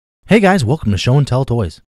Hey guys, welcome to Show and Tell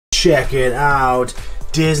Toys. Check it out,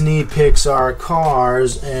 Disney Pixar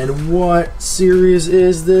Cars. And what series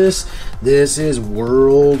is this? This is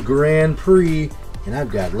World Grand Prix, and I've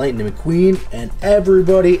got Lightning McQueen and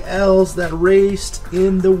everybody else that raced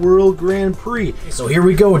in the World Grand Prix. So here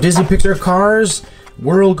we go, Disney Pixar Cars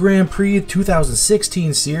World Grand Prix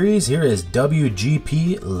 2016 series. Here is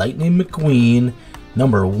WGP Lightning McQueen,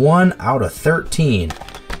 number 1 out of 13.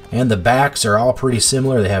 And the backs are all pretty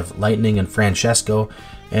similar. They have Lightning and Francesco,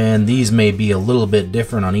 and these may be a little bit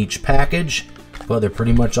different on each package, but they're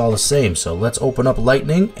pretty much all the same. So let's open up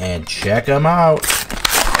Lightning and check them out.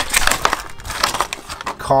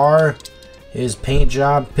 Car, his paint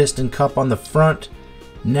job, piston cup on the front,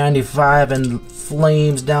 95 and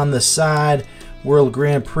flames down the side, World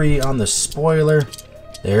Grand Prix on the spoiler.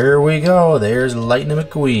 There we go, there's Lightning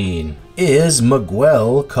McQueen. Is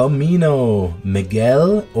Miguel Camino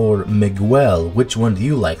Miguel or Miguel? Which one do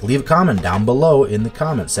you like? Leave a comment down below in the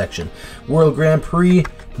comment section. World Grand Prix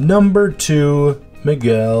number 2,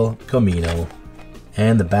 Miguel Camino.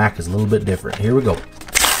 And the back is a little bit different. Here we go.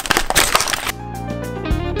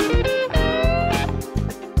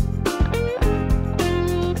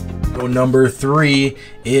 So number 3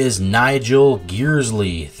 is Nigel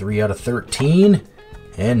Geirsley, 3 out of 13.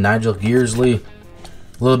 And Nigel Geirsley,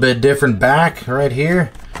 a little bit different back right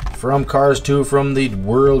here from Cars 2 from the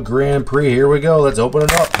World Grand Prix. Here we go. Let's open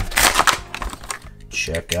it up.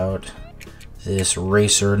 Check out this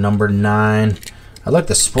racer number 9. I like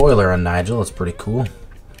the spoiler on Nigel. It's pretty cool.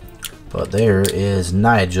 But there is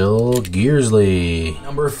Nigel Geirsley.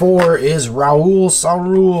 Number 4 is Raoul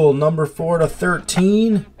Caroule, number 4 to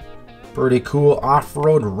 13. Pretty cool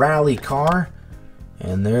off-road rally car.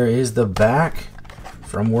 And there is the back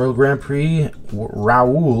from World Grand Prix,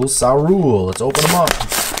 Raoul Caroule. Let's open him up.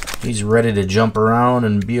 He's ready to jump around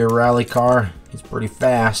and be a rally car. He's pretty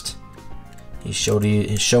fast. He showed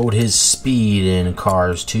his speed in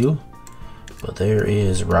Cars 2. But there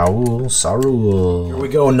is Raoul Caroule. Here we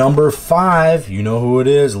go, number 5. You know who it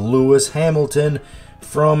is, Lewis Hamilton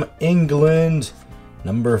from England.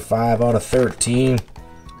 Number 5 out of 13.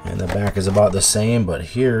 And the back is about the same, but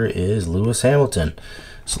here is Lewis Hamilton.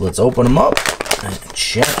 So let's open him up and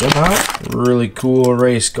check him out. Really cool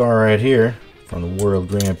race car right here from the World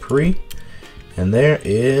Grand Prix. And there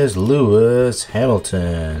is Lewis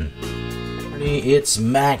Hamilton. It's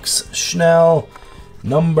Max Schnell,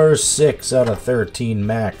 number 6 out of 13,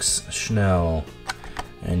 Max Schnell.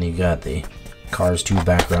 And you got the Cars 2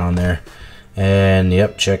 background there. And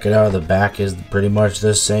yep, check it out. The back is pretty much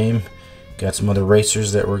the same. Got some other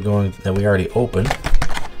racers that we already opened.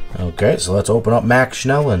 Okay, so let's open up Max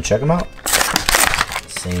Schnell and check them out.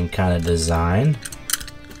 Same kind of design.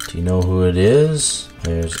 Do you know who it is?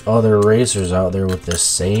 There's other racers out there with the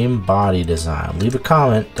same body design. Leave a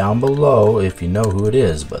comment down below if you know who it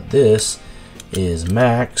is, but this is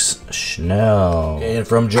Max Schnell. Okay, and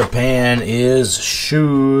from Japan is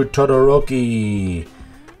Shu Todoroki.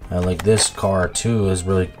 I like this car too, it's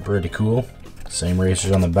really pretty cool. Same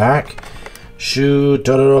racers on the back. Shu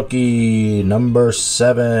Todoroki, number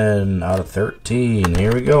 7 out of 13.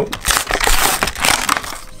 Here we go.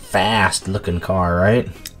 Fast looking car, right?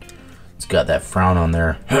 It's got that frown on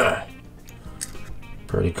there.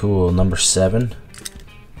 Pretty cool. Number 7,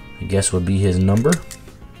 I guess would be his number.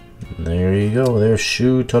 There you go. There's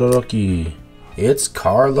Shu Todoroki. It's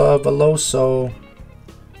Carla Veloso,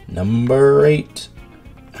 number 8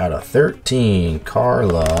 out of 13.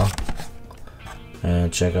 Carla.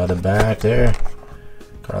 And check out the back there.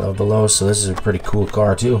 Carla Veloso. This is a pretty cool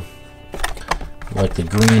car too. I like the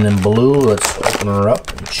green and blue. Let's open her up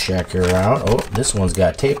and check her out. Oh, this one's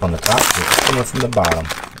got tape on the top. It's coming from the bottom.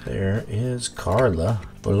 There is Carla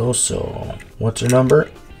Veloso. What's her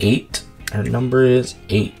number? 8. Her number is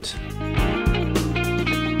 8.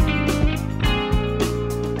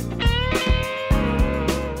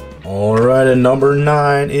 Alright, and number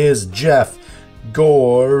 9 is Jeff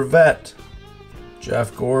Gorvette.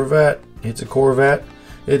 Jeff Gorvette. It's a Corvette.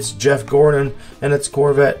 It's Jeff Gordon, and it's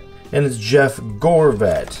Corvette, and it's Jeff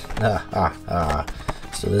Gorvette. Ha ha ha.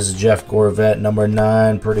 So this is Jeff Gorvette, number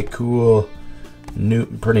 9. Pretty cool.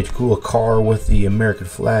 Pretty cool car with the American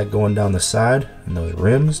flag going down the side and those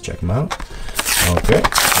rims. Check them out. Okay,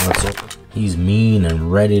 let's open. He's mean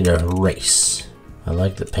and ready to race. I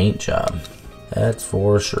like the paint job. That's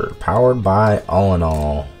for sure. Powered by All in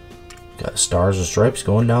All. Got stars and stripes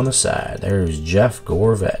going down the side. There's Jeff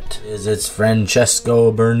Gorvette. It's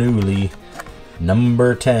Francesco Bernoulli,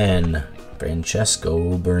 number 10.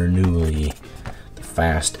 Francesco Bernoulli, the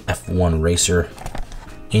fast F1 racer,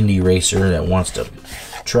 Indy racer that wants to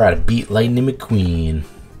try to beat Lightning McQueen.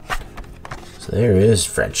 So there is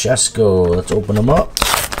Francesco. Let's open them up.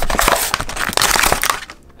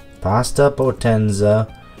 Pasta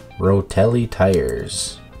Potenza Rotelli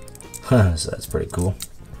tires. So that's pretty cool.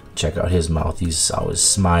 Check out his mouth. He's always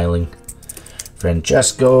smiling.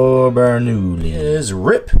 Francesco Bernoulli is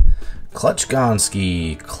Rip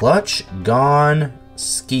Clutchgoneski.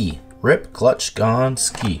 Clutchgoneski. Rip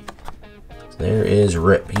Clutchgoneski. So there is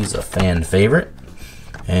Rip. He's a fan favorite.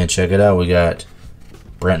 And check it out. We got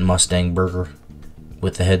Brent Mustangberger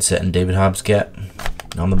with the headset and David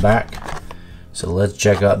Hobscapp on the back. So let's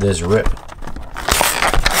check out this Rip.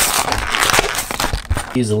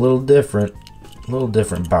 He's a little different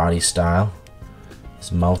body style.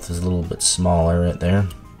 His mouth is a little bit smaller right there.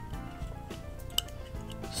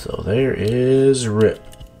 So there is Rip.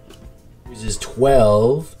 This is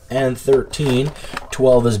 12 and 13.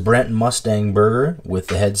 12 is Brent Mustangberger with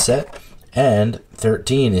the headset, and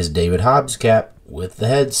 13 is David Hobscapp with the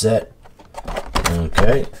headset.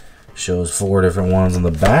 Okay, shows 4 different ones on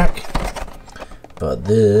the back, but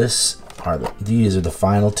these are the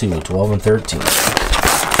final 2, 12 and 13.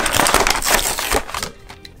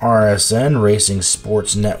 RSN Racing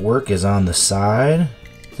Sports Network is on the side.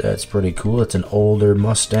 That's pretty cool. It's an older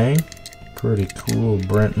Mustang. Pretty cool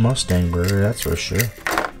Brent Mustangberger, that's for sure.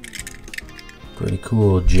 Pretty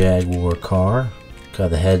cool Jaguar car. Got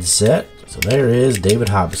the headset. So there is David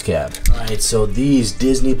Hobscapp. Alright, so these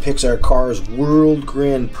Disney Pixar Cars World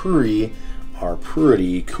Grand Prix are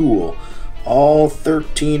pretty cool. All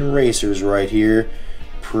 13 racers right here.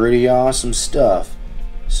 Pretty awesome stuff.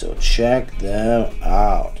 So check them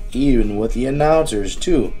out. Even with the announcers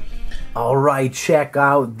too. Alright, check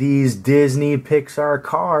out these Disney Pixar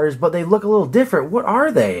cars, but they look a little different. What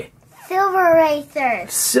are they? Silver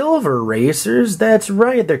racers. Silver racers? That's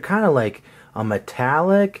right. They're kind of like a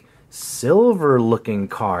metallic silver looking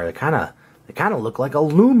car. They kind of look like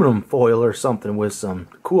aluminum foil or something with some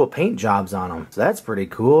cool paint jobs on them. So that's pretty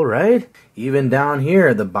cool, right? Even down here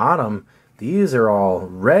at the bottom, these are all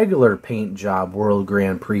regular paint job World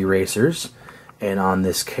Grand Prix racers. And on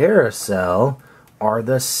this carousel are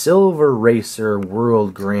the Silver Racer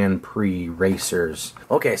World Grand Prix racers.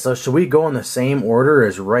 Okay, so should we go in the same order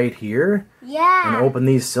as right here? Yeah. And open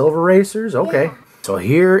these Silver Racers? Okay. Yeah. So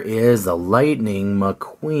here is the Lightning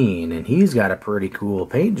McQueen, and he's got a pretty cool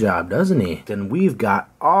paint job, doesn't he? And we've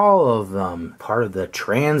got all of them, part of the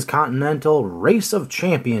Transcontinental Race of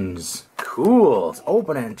Champions. Cool. Let's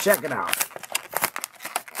open it and check it out.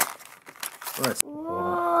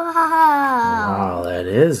 Wow, that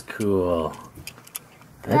is cool.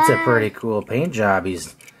 That's a pretty cool paint job.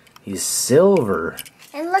 He's silver.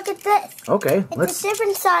 And look at this. Okay, it's a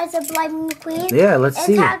different size of Lightning McQueen. Yeah, let's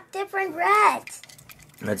see. It's got different reds.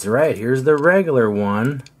 That's right. Here's the regular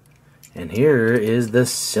one, and here is the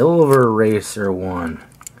Silver Racer one.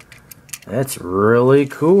 That's really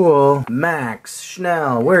cool. Max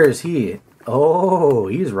Schnell, where is he? Oh,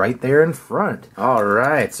 he's right there in front. All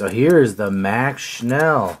right, so here's the Max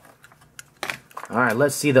Schnell. All right,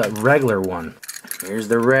 let's see the regular one. Here's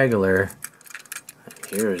the regular.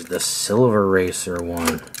 Here's the Silver Racer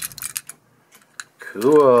one.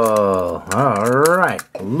 Cool. Alright.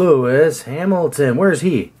 Lewis Hamilton. Where's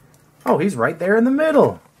he? Oh, he's right there in the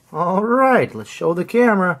middle. Alright, let's show the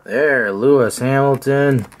camera. There, Lewis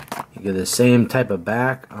Hamilton. You get the same type of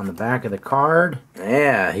back on the back of the card.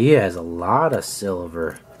 Yeah, he has a lot of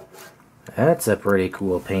silver. That's a pretty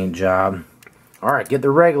cool paint job. Alright, get the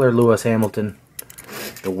regular Lewis Hamilton.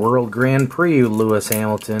 The World Grand Prix Lewis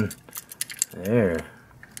Hamilton.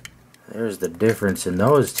 There's the difference in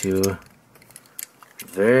those two.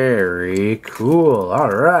 Very cool.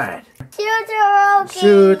 Alright. Shu Todoroki.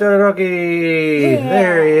 Shu Todoroki. Yeah.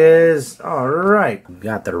 There he is. Alright. We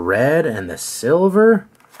got the red and the silver.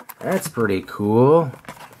 That's pretty cool.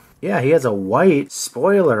 Yeah, he has a white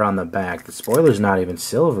spoiler on the back. The spoiler's not even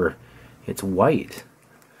silver. It's white.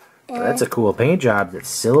 That's a cool paint job. It's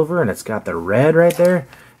silver and it's got the red right there.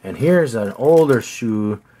 And here's an older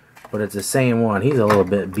Shu, but it's the same one. He's a little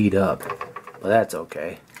bit beat up, but that's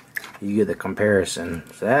okay. You get the comparison.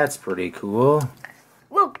 So that's pretty cool.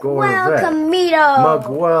 Miguel Camino.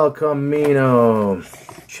 Miguel Camino.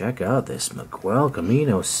 Check out this Miguel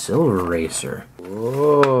Camino Silver Racer.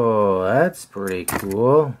 Whoa, that's pretty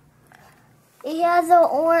cool. He has a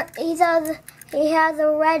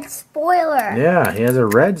red spoiler. Yeah, he has a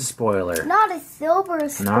red spoiler. Not a silver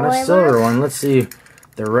spoiler. Not a silver one. Let's see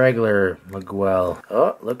the regular Miguel.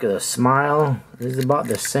 Oh, look at the smile. This is about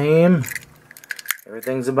the same.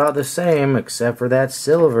 Everything's about the same except for that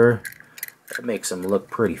silver. That makes him look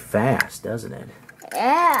pretty fast, doesn't it?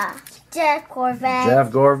 Yeah. Jeff Gorvette.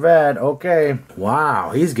 Jeff Gorvette, okay.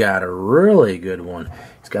 Wow, he's got a really good one.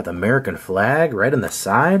 He's got the American flag right on the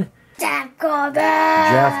side. Jeff Gorvette.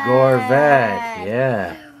 Jeff Gorvette,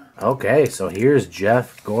 yeah. Okay, so here's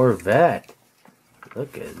Jeff Gorvette.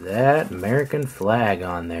 Look at that American flag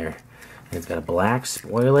on there. And it's got a black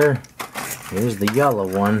spoiler. Here's the yellow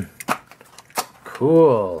one.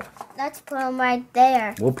 Cool. Let's put him right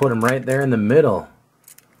there. We'll put him right there in the middle.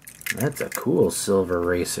 That's a cool silver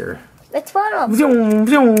racer. Let's put him. Vroom,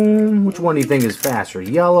 vroom. Which one do you think is faster,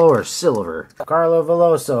 yellow or silver? Carla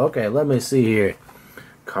Veloso. Okay, let me see here.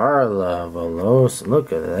 Carla Veloso.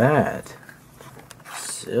 Look at that.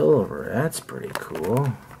 Silver. That's pretty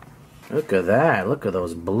cool. Look at that. Look at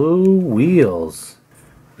those blue wheels.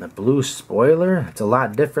 The blue spoiler. It's a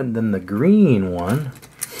lot different than the green one.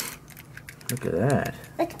 Look at that.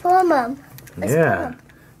 Let's put him up. Yeah.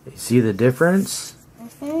 You see the difference?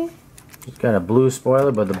 Mm-hmm. It's got a blue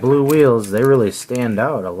spoiler, but the blue wheels, they really stand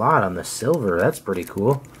out a lot on the silver. That's pretty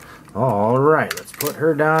cool. Alright, let's put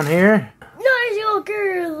her down here. Nigel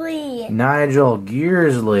Geirsley. Nigel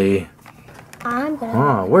Geirsley. I'm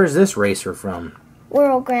gonna. Where's this racer from?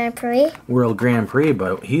 World Grand Prix. World Grand Prix,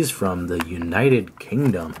 but he's from the United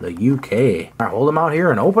Kingdom, the UK. Alright, hold him out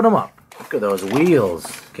here and open him up. Look at those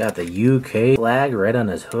wheels. Got the UK flag right on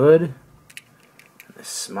his hood. The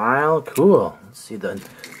smile, cool.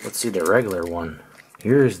 Let's see the regular one.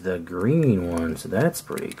 Here's the green one, so that's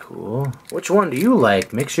pretty cool. Which one do you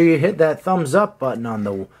like? Make sure you hit that thumbs up button on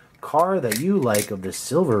the car that you like of the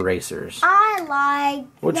silver racers. I like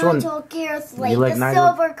Which Nigel one? Geirsley, You like the Nigel?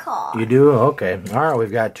 silver car. You do? Okay. Alright,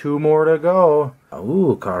 we've got 2 more to go.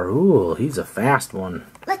 Ooh, Caroule. He's a fast one.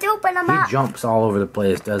 Let's open him He up. jumps all over the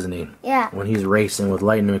place, doesn't he? Yeah. When he's racing with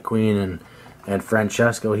Lightning Mcqueen and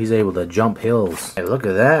Francesco, he's able to jump hills. Hey, look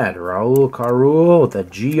at that. Raoul Caroule with the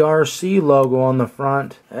GRC logo on the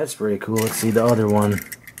front. That's pretty cool. Let's see the other one.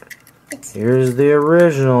 Here's the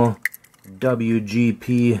original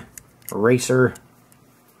WGP racer.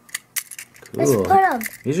 Let's Cool. put him.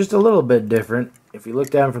 He's just a little bit different. If you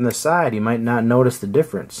look down from the side, you might not notice the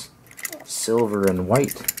difference. Silver and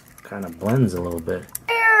white kind of blends a little bit.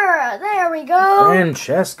 There we go.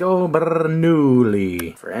 Francesco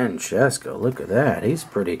Bernoulli. Francesco, look at that. He's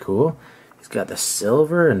pretty cool. He's got the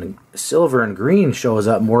silver and green shows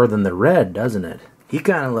up more than the red, doesn't it? He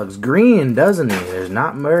kind of looks green, doesn't he? There's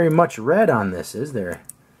not very much red on this, is there?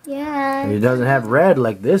 Yeah. He doesn't have red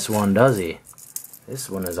like this one, does he? This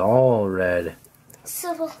one is all red.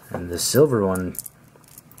 Silver. And the silver one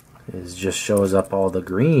just shows up all the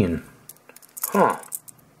green. Huh.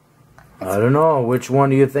 I don't know. Which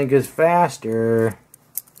one do you think is faster?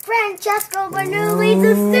 Francesco Bernoulli,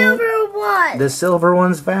 the silver one. The silver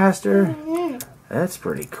one's faster? Mm-hmm. That's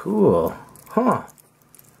pretty cool. Huh.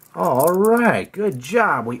 Alright, good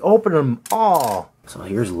job. We opened them all. So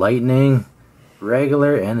here's Lightning,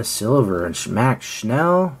 regular, and the silver. And Max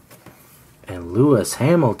Schnell, and Lewis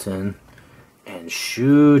Hamilton, and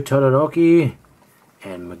Shu Todoroki,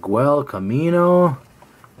 and Miguel Camino,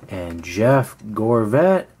 and Jeff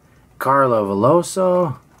Gorvette, Carla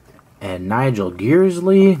Veloso, and Nigel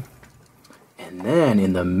Geirsley, and then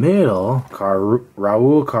in the middle,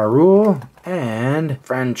 Raoul Caroule and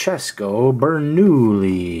Francesco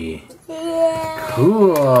Bernoulli. Yeah.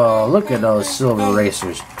 Cool! Look at those silver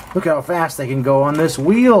racers. Look how fast they can go on this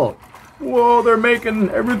wheel. Whoa, they're making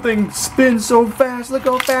everything spin so fast. Look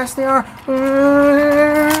how fast they are.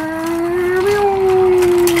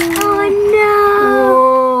 Oh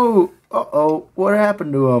Whoa! Uh-oh, what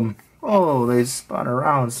happened to them? Oh, they spun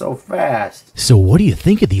around so fast. So what do you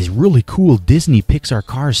think of these really cool Disney Pixar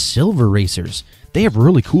Cars silver racers? They have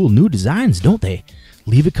really cool new designs, don't they?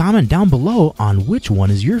 Leave a comment down below on which one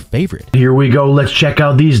is your favorite. Here we go. Let's check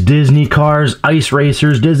out these Disney Cars Ice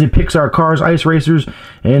Racers, Disney Pixar Cars Ice Racers.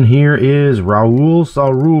 And here is Raoul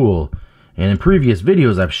Caroule. And in previous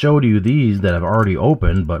videos, I've showed you these that I've already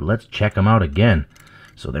opened, but let's check them out again.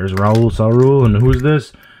 So there's Raoul Caroule, and who's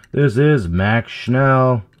this? This is Max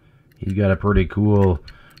Schnell. He's got a pretty cool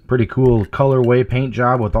colorway paint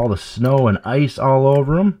job with all the snow and ice all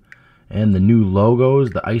over him. And the new logos,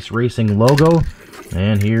 the ice racing logo.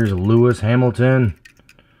 And here's Lewis Hamilton.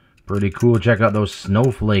 Pretty cool. Check out those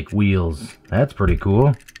snowflake wheels. That's pretty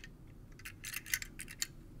cool.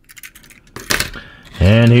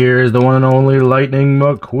 And here's the one and only Lightning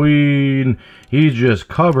McQueen. He's just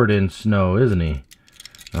covered in snow, isn't he?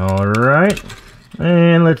 Alright.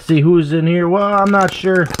 And let's see who's in here. Well, I'm not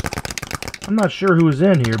sure who's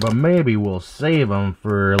in here, but maybe we'll save him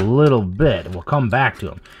for a little bit. We'll come back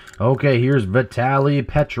to him. Okay, here's Vitaly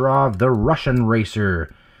Petrov, the Russian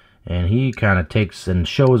racer. And he kind of takes and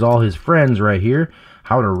shows all his friends right here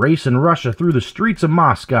how to race in Russia through the streets of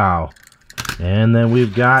Moscow. And then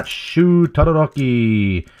we've got Shu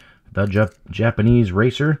Todoroki, the Japanese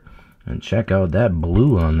racer. And check out that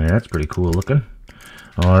blue on there. That's pretty cool looking.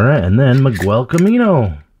 Alright, and then Miguel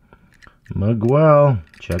Camino. Miguel.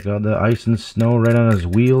 Check out the ice and snow right on his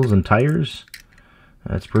wheels and tires.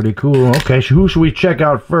 That's pretty cool. Okay, who should we check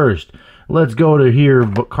out first? Let's go to here,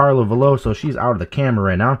 Carla Veloso. She's out of the camera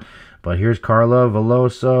right now. But here's Carla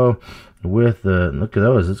Veloso with the, look at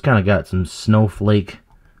those. It's kind of got some snowflake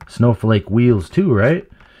wheels too, right?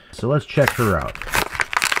 So let's check her out.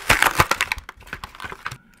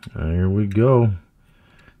 There we go.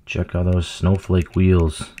 Check out those snowflake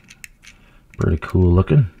wheels. Pretty cool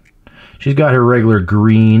looking. She's got her regular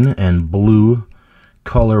green and blue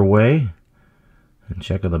colorway. And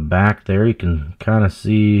check out the back there. You can kind of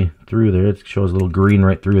see through there. It shows a little green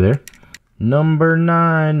right through there. Number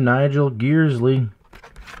 9, Nigel Geirsley.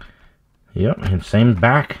 Yep, and same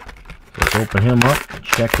back. Let's open him up,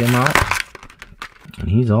 check him out. And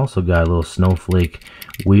he's also got a little snowflake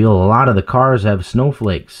wheel. A lot of the cars have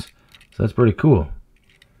snowflakes, so that's pretty cool.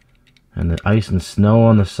 And the ice and snow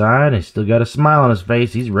on the side. He's still got a smile on his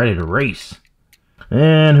face. He's ready to race.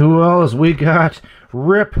 And who else? We got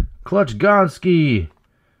Rip Clutchgoneski.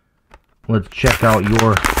 Let's check out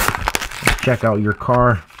your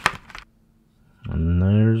car. And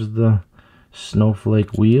there's the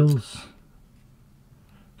snowflake wheels.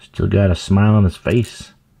 Still got a smile on his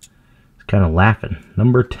face. He's kind of laughing.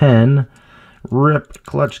 Number 10, Rip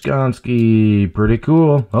Clutchgoneski. Pretty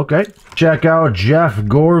cool. Okay. Check out Jeff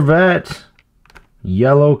Gorvette.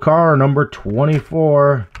 Yellow car, number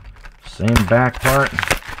 24. Same back part.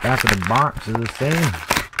 Back of the box is the same.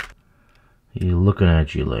 He's looking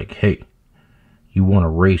at you like, hey, you want to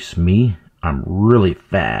race me? I'm really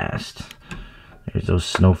fast. There's those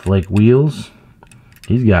snowflake wheels.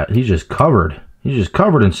 He's just covered. He's just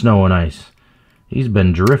covered in snow and ice. He's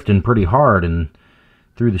been drifting pretty hard and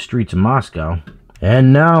through the streets of Moscow.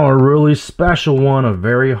 And now a really special one, a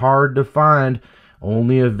very hard to find,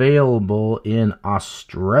 only available in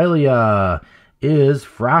Australia, is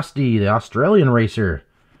Frosty, the Australian racer.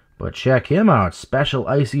 But check him out. Special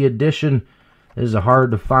Icy Edition. This is a hard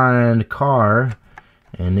to find car,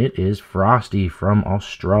 and it is Frosty from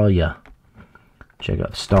Australia. Check out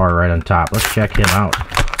the star right on top. Let's check him out.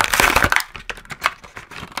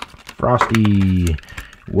 Frosty.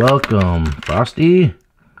 Welcome, Frosty.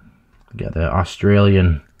 Got the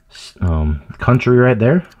Australian country right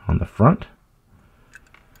there on the front.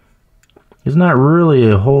 There's not really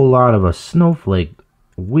a whole lot of a snowflake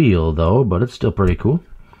wheel, though, but it's still pretty cool.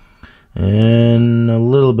 And a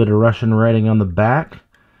little bit of Russian writing on the back.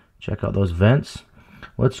 Check out those vents.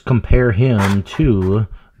 Let's compare him to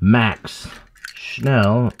Max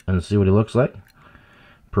Schnell and see what he looks like.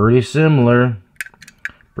 Pretty similar.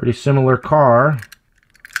 Pretty similar car.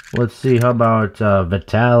 Let's see, how about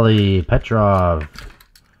Vitaly Petrov?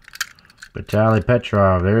 Vitaly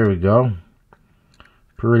Petrov, there we go.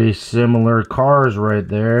 Pretty similar cars right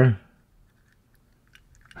there.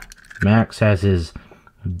 Max has his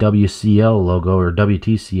WCL logo, or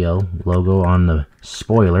WTCL logo on the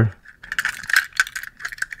spoiler.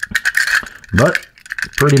 But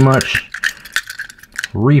pretty much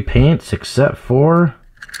repaints except for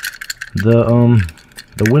the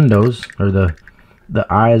windows, or the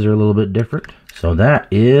eyes are a little bit different. So that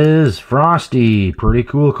is Frosty. Pretty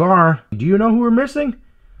cool car. Do you know who we're missing?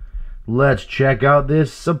 Let's check out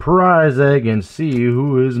this surprise egg and see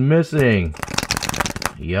who is missing.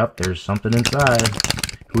 Yep, there's something inside.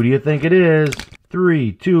 Who do you think it is?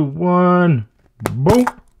 3, 2, 1. Boom.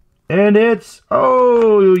 And it's,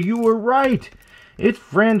 oh, you were right. It's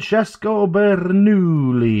Francesco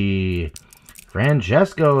Bernoulli.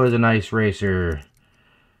 Francesco is an ice racer.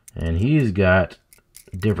 And he's got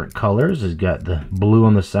different colors. He's got the blue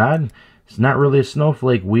on the side. It's not really a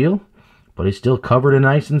snowflake wheel, but he's still covered in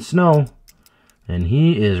ice and snow. And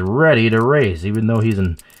he is ready to race. Even though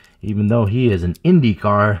he is an Indy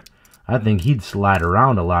car, I think he'd slide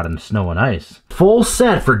around a lot in snow and ice. Full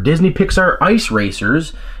set for Disney Pixar Ice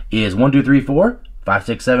Racers is 1, 2, 3, 4, 5,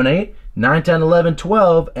 6, 7, 8, 9, 10, 11,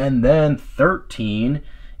 12, and then 13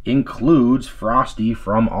 includes Frosty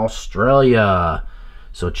from Australia.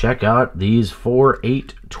 So check out these 4,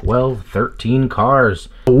 8, 12, 13 cars.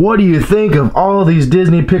 What do you think of all these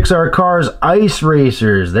Disney Pixar Cars Ice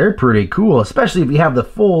Racers? They're pretty cool, especially if you have the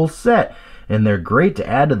full set. And they're great to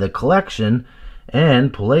add to the collection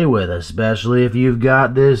and play with, especially if you've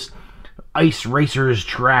got this Ice Racers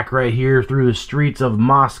track right here through the streets of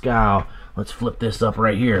Moscow. Let's flip this up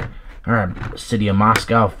right here. All right, city of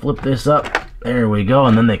Moscow, flip this up. There we go,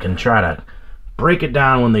 and then they can try to break it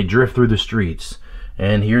down when they drift through the streets.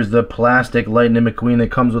 And here's the plastic Lightning McQueen that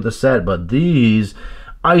comes with the set. But these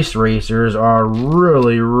ice racers are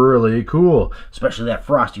really, really cool. Especially that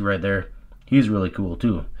Frosty right there. He's really cool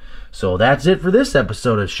too. So that's it for this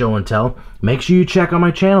episode of Show and Tell. Make sure you check out my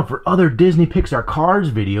channel for other Disney Pixar Cars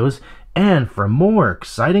videos and for more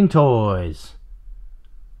exciting toys.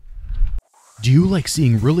 Do you like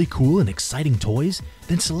seeing really cool and exciting toys?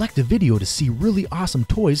 Then select a video to see really awesome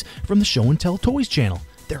toys from the Show and Tell Toys channel.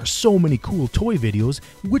 There are so many cool toy videos.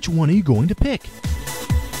 Which one are you going to pick?